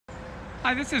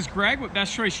Hi, this is Greg with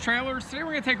Best Choice Trailers. Today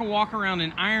we're going to take a walk around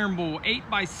an Ironbull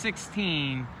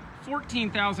 8x16,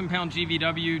 14,000 pound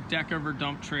GVW Deckover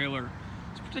dump trailer.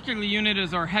 This particular unit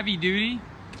is our heavy duty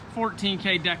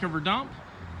 14K Deckover dump.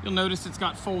 You'll notice it's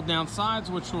got fold down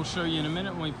sides, which we'll show you in a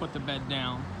minute when we put the bed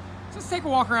down. So let's take a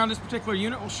walk around this particular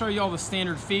unit. We'll show you all the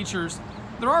standard features.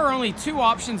 There are only two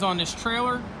options on this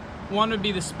trailer. One would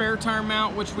be the spare tire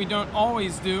mount, which we don't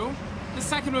always do. The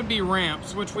second would be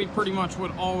ramps, which we pretty much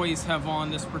would always have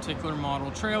on this particular model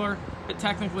trailer, but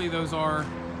technically those are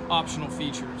optional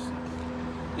features.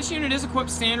 This unit is equipped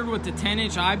standard with the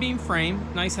 10-inch I-beam frame,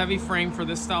 nice heavy frame for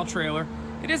this style trailer.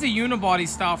 It is a unibody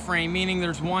style frame, meaning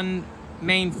there's one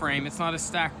main frame. It's not a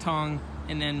stacked tongue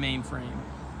and then main frame.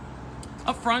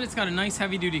 Up front, it's got a nice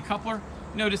heavy-duty coupler.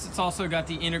 Notice it's also got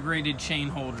the integrated chain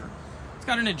holder. It's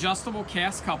got an adjustable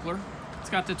cast coupler. It's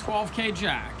got the 12K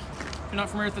jack. If you're not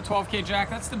familiar with the 12K jack,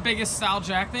 that's the biggest style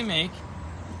jack they make,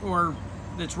 or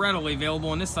that's readily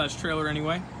available in this size trailer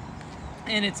anyway.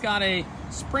 And it's got a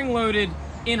spring-loaded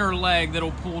inner leg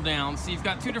that'll pull down. So you've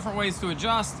got two different ways to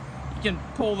adjust. You can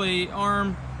pull the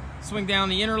arm, swing down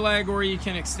the inner leg, or you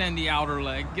can extend the outer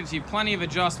leg. It gives you plenty of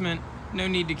adjustment. No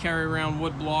need to carry around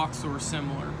wood blocks or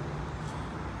similar.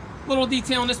 Little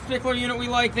detail on this particular unit we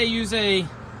like, they use a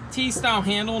T-style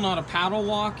handle, not a paddle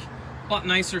lock. A lot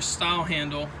nicer style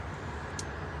handle.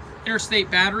 Interstate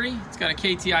battery, it's got a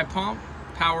KTI pump,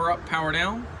 power up, power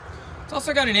down. It's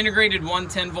also got an integrated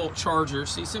 110-volt charger,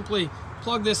 so you simply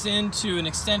plug this into an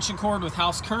extension cord with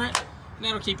house current, and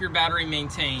that'll keep your battery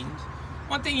maintained.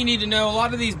 One thing you need to know, a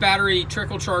lot of these battery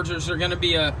trickle chargers are going to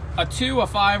be a 2, a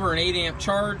 5, or an 8 amp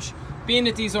charge. Being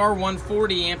that these are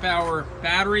 140 amp hour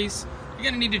batteries, you're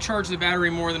going to need to charge the battery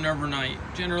more than overnight.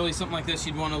 Generally, something like this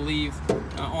you'd want to leave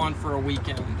on for a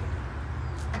weekend.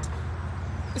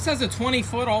 This has a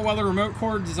 20-foot all-weather remote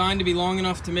cord designed to be long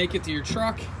enough to make it to your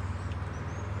truck.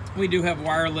 We do have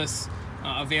wireless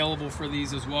available for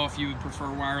these as well if you would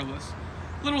prefer wireless.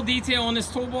 Little detail on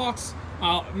this toolbox.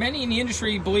 Many in the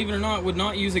industry, believe it or not, would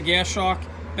not use a gas shock.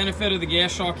 Benefit of the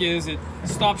gas shock is it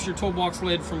stops your toolbox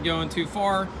lid from going too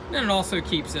far, and then it also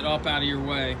keeps it up out of your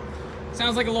way.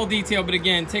 Sounds like a little detail, but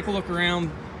again, take a look around.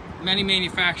 Many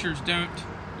manufacturers don't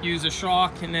use a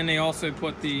shock, and then they also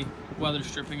put the weather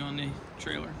stripping on the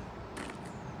trailer.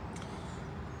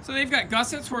 So they've got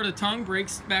gussets where the tongue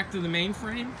breaks back to the main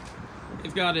frame.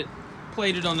 They've got it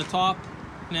plated on the top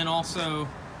and then also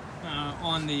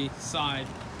on the side.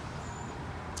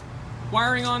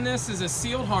 Wiring on this is a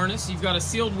sealed harness. You've got a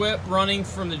sealed whip running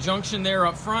from the junction there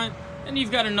up front, and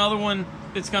you've got another one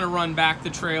that's going to run back the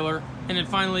trailer, and then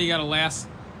finally you got a last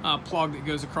plug that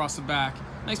goes across the back.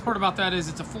 Nice part about that is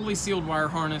it's a fully sealed wire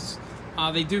harness.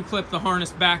 They do clip the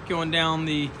harness back going down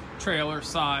the trailer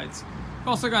sides. You've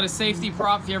also got a safety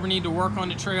prop if you ever need to work on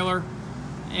the trailer,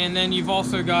 and then you've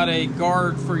also got a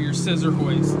guard for your scissor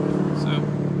hoist.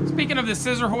 So speaking of the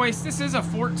scissor hoist, this is a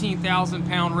 14,000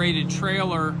 pound rated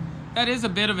trailer. That is a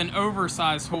bit of an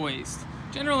oversized hoist.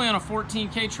 Generally on a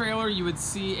 14K trailer you would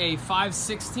see a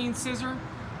 5/16 scissor.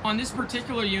 On this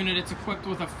particular unit it's equipped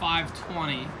with a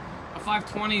 520. A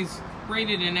 520 is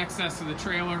rated in excess of the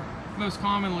trailer. Most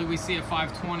commonly we see a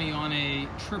 520 on a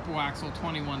triple axle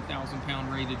 21,000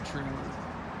 pound rated trailer.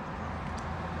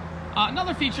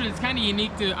 Another feature that's kind of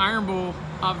unique to Ironbull,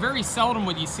 very seldom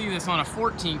would you see this on a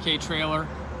 14K trailer.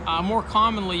 More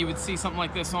commonly you would see something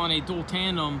like this on a dual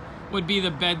tandem, would be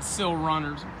the bed sill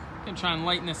runners. I can try and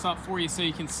lighten this up for you so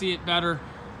you can see it better.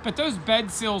 But those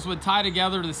bed sills would tie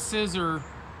together the scissor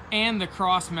and the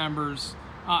cross members.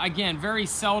 Again, very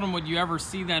seldom would you ever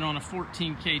see that on a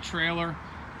 14K trailer.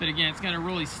 But again, it's going to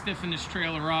really stiffen this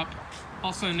trailer up.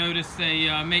 Also notice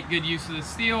they make good use of the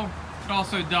steel. It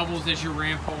also doubles as your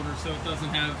ramp holder, so it doesn't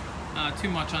have too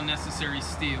much unnecessary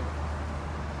steel.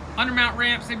 Undermount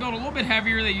ramps, they build a little bit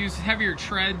heavier. They use heavier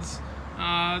treads.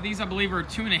 These, I believe, are a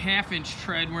 2.5 inch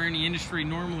tread, where in the industry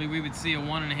normally we would see a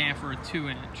 1.5 or a 2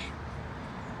 inch.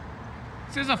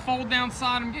 This is a fold down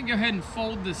side. I'm going to go ahead and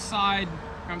fold this side,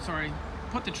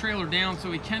 put the trailer down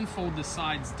so we can fold the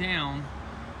sides down.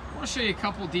 I want to show you a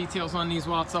couple details on these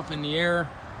while it's up in the air.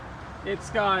 It's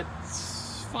got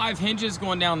 5 hinges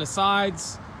going down the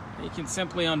sides. You can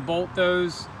simply unbolt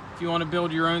those. If you want to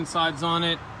build your own sides on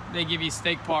it, they give you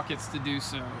stake pockets to do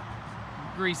so.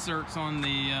 Grease zerks on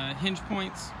the hinge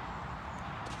points.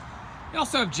 You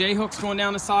also have J-hooks going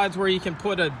down the sides where you can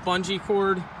put a bungee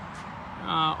cord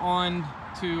on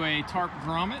to a tarp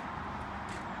grommet.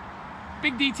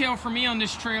 Big detail for me on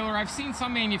this trailer, I've seen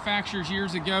some manufacturers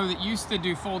years ago that used to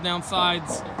do fold down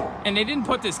sides and they didn't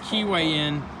put this keyway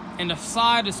in, and the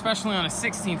side, especially on a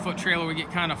 16-foot trailer, would get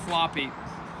kind of floppy.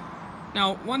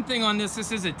 Now, one thing on this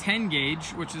is a 10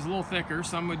 gauge, which is a little thicker.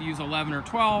 Some would use 11 or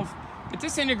 12. But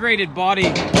this integrated body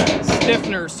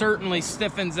stiffener certainly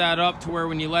stiffens that up to where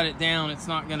when you let it down, it's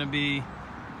not going to be,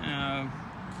 you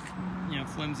know,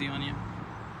 flimsy on you.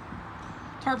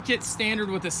 Tarp kit standard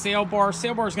with a sail bar.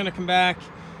 Sail bar is going to come back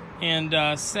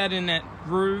and set in that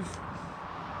groove.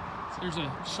 So there's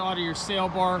a shot of your sail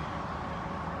bar.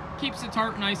 Keeps the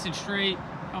tarp nice and straight.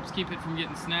 Helps keep it from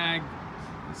getting snagged.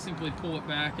 Simply pull it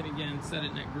back and again set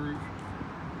it in that groove.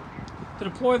 To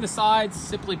deploy the sides,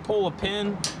 simply pull a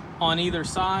pin on either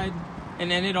side, and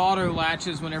then it auto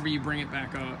latches whenever you bring it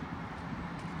back up.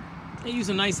 They use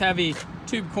a nice heavy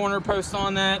tube corner post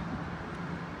on that.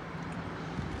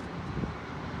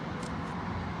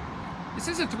 This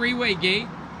is a 3-way gate.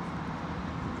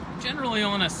 Generally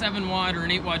on a 7-wide or an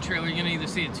 8-wide trailer, you're gonna either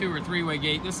see a 2 or 3-way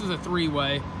gate. This is a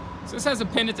 3-way. So this has a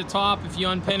pin at the top. If you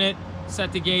unpin it,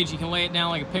 set the gauge, you can lay it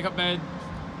down like a pickup bed.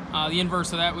 The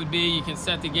inverse of that would be you can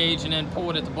set the gauge and then pull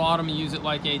it at the bottom and use it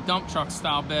like a dump truck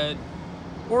style bed.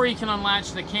 Or you can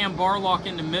unlatch the cam bar lock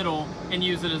in the middle and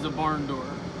use it as a barn door.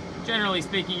 Generally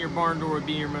speaking, your barn door would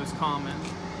be your most common.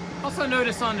 Also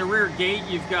notice on the rear gate,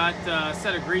 you've got a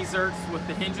set of grease zerks with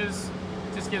the hinges.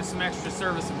 Just gives some extra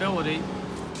serviceability.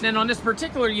 Then on this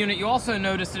particular unit, you also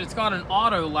notice that it's got an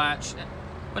auto latch.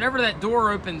 Whenever that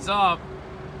door opens up,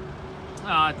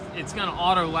 it's going to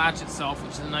auto latch itself,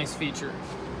 which is a nice feature.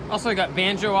 Also got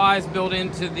banjo eyes built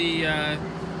into the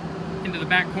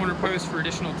back corner post for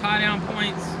additional tie-down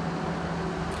points.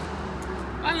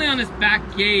 Finally, on this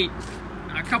back gate,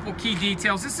 a couple key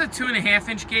details. This is a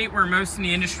 2.5-inch gate, where most in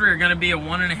the industry are going to be a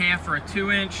 1.5 or a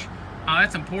 2-inch.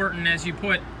 That's important as you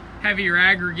put heavier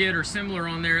aggregate or similar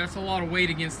on there. That's a lot of weight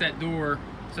against that door.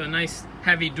 So a nice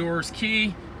heavy doors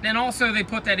key. Then also they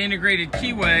put that integrated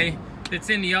keyway that's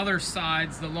in the other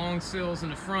sides, the long sills in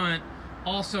the front,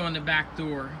 also on the back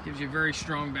door. Gives you a very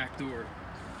strong back door.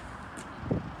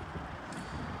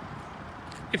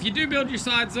 If you do build your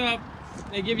sides up,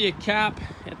 they give you a cap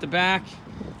at the back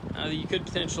that you could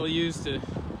potentially use to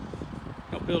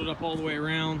help build it up all the way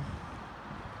around.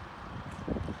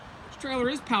 This trailer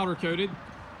is powder coated.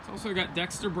 It's also got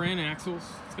Dexter brand axles.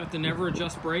 It's got the never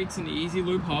adjust brakes and the easy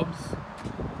lube hubs.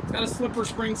 It's got a slipper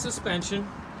spring suspension.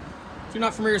 If you're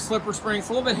not familiar with slipper springs, it's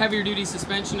a little bit heavier duty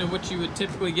suspension than what you would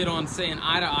typically get on, say, an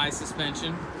eye-to-eye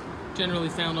suspension, generally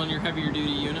found on your heavier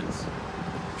duty units.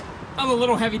 Another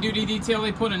little heavy duty detail,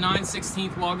 they put a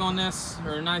 9/16 lug on this,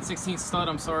 or a 9/16 stud,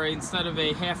 I'm sorry, instead of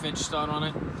a 1/2-inch stud on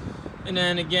it. And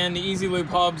then again, the easy lube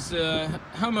hubs,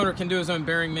 homeowner can do his own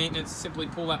bearing maintenance, simply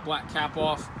pull that black cap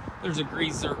off. There's a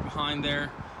grease zerk behind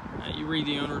there. You read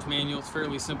the owner's manual, it's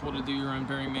fairly simple to do your own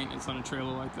bearing maintenance on a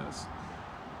trailer like this.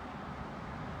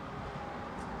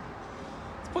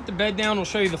 Put the bed down, we'll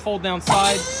show you the fold down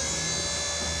side.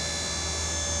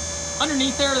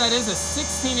 Underneath there, that is a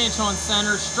 16-inch on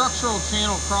center structural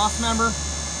channel cross member.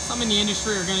 Some in the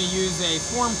industry are going to use a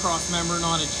form cross member,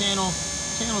 not a channel.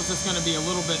 Channel is just going to be a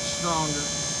little bit stronger.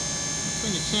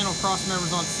 Between the channel cross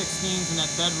members on 16s and that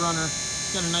bed runner,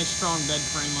 it's got a nice strong bed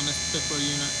frame on this particular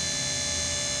unit.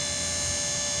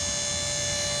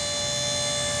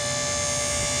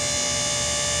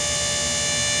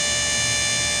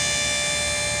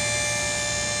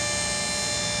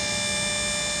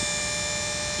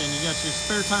 And you got your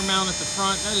spare tire mount at the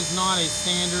front. That is not a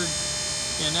standard,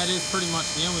 and that is pretty much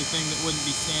the only thing that wouldn't be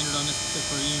standard on this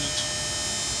particular unit.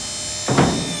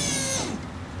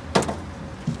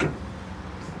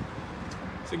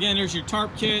 So again, here's your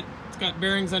tarp kit. It's got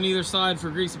bearings on either side for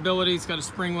greasability. It's got a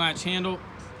spring latch handle.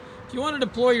 If you want to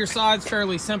deploy your sides,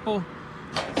 fairly simple.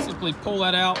 Simply pull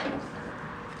that out.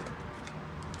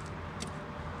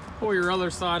 Pull your other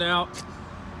side out.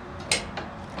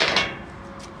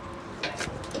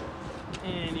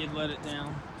 And you'd let it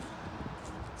down.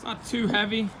 It's not too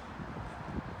heavy.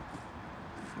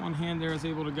 One hand there is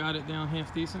able to guide it down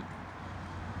half decent.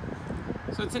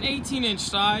 So it's an 18-inch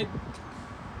side.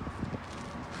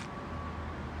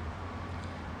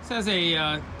 This has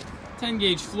a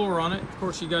 10-gauge floor on it. Of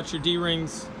course, you got your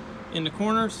D-rings in the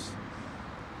corners.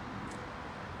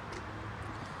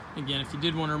 Again, if you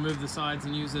did want to remove the sides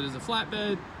and use it as a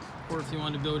flatbed, or if you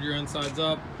wanted to build your own sides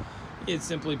up, you'd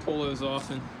simply pull those off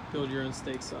and build your own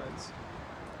stake sides.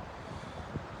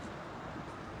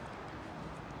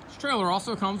 This trailer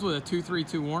also comes with a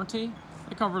 232 warranty.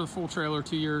 They cover the full trailer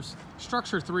 2 years,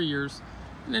 structure 3 years,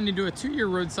 and then they do a 2-year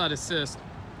roadside assist.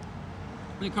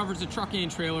 It covers the truck and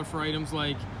trailer for items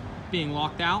like being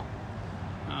locked out,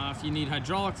 if you need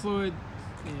hydraulic fluid,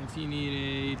 if you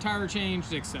need a tire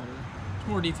changed, etc.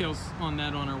 More details on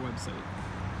that on our website.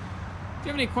 If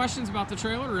you have any questions about the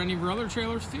trailer or any of our other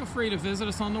trailers, feel free to visit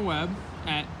us on the web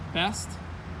at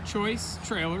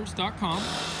bestchoicetrailers.com,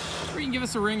 or you can give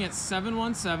us a ring at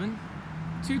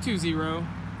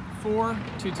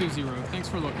 717-220-4220. Thanks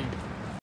for looking.